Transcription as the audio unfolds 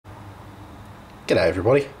G'day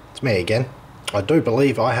everybody, it's me again. I do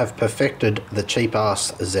believe I have perfected the cheap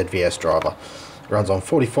ass ZVS driver. It runs on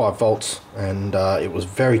 45 volts and it was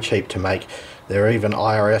very cheap to make. There are even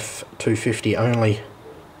IRFP250 only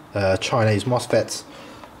Chinese MOSFETs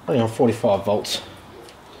running on 45 volts.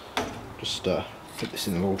 Just put this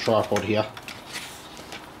in a little tripod here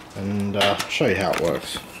and show you how it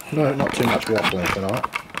works. No, not too much waffling tonight.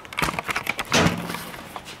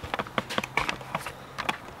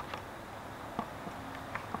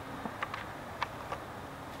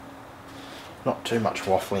 Not too much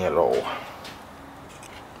waffling at all.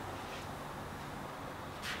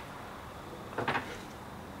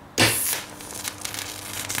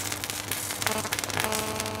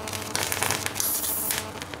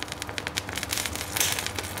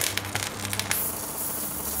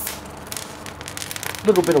 A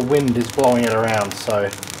little bit of wind is blowing it around, so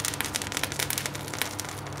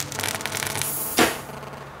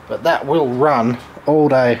but that will run all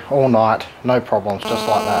day, all night, no problems, just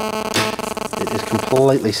like that. It is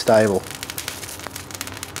completely stable.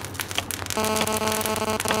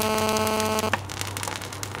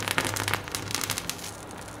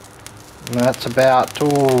 And that's about,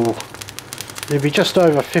 it'll be just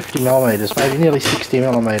over 50 millimeters, maybe nearly 60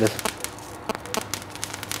 millimeters.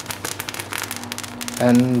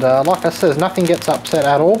 And like I said, nothing gets upset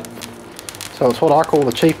at all. So it's what I call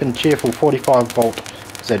the cheap and cheerful 45 volt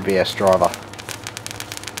ZVS driver.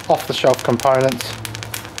 Off the shelf components.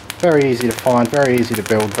 Very easy to find, very easy to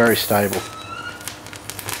build, very stable.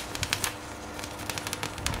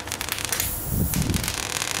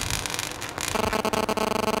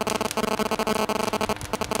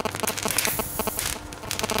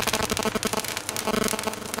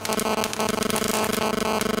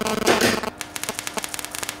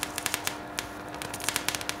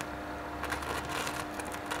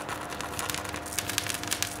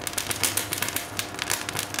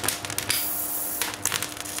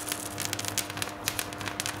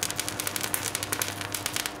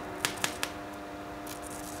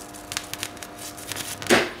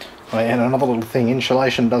 Oh, and another little thing,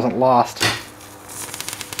 insulation doesn't last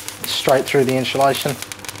straight through the insulation.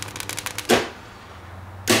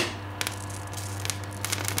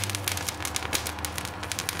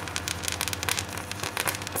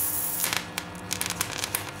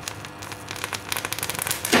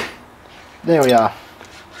 There we are.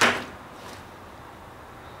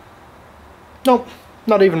 Nope,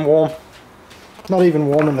 not even warm. Not even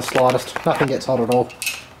warm in the slightest. Nothing gets hot at all.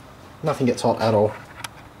 Nothing gets hot at all.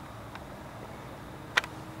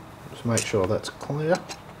 Just make sure that's clear.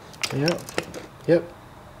 Yep.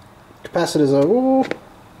 Capacitors are,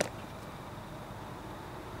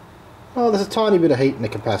 oh, there's a tiny bit of heat in the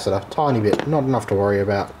capacitor. Tiny bit, not enough to worry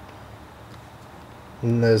about.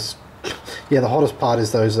 And there's, yeah, the hottest part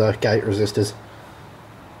is those gate resistors.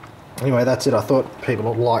 Anyway, that's it. I thought people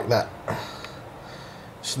would like that.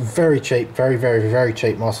 It's very cheap, very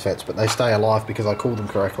cheap MOSFETs, but they stay alive because I cooled them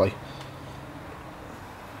correctly.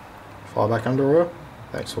 Fire back under oil.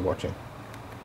 Thanks for watching.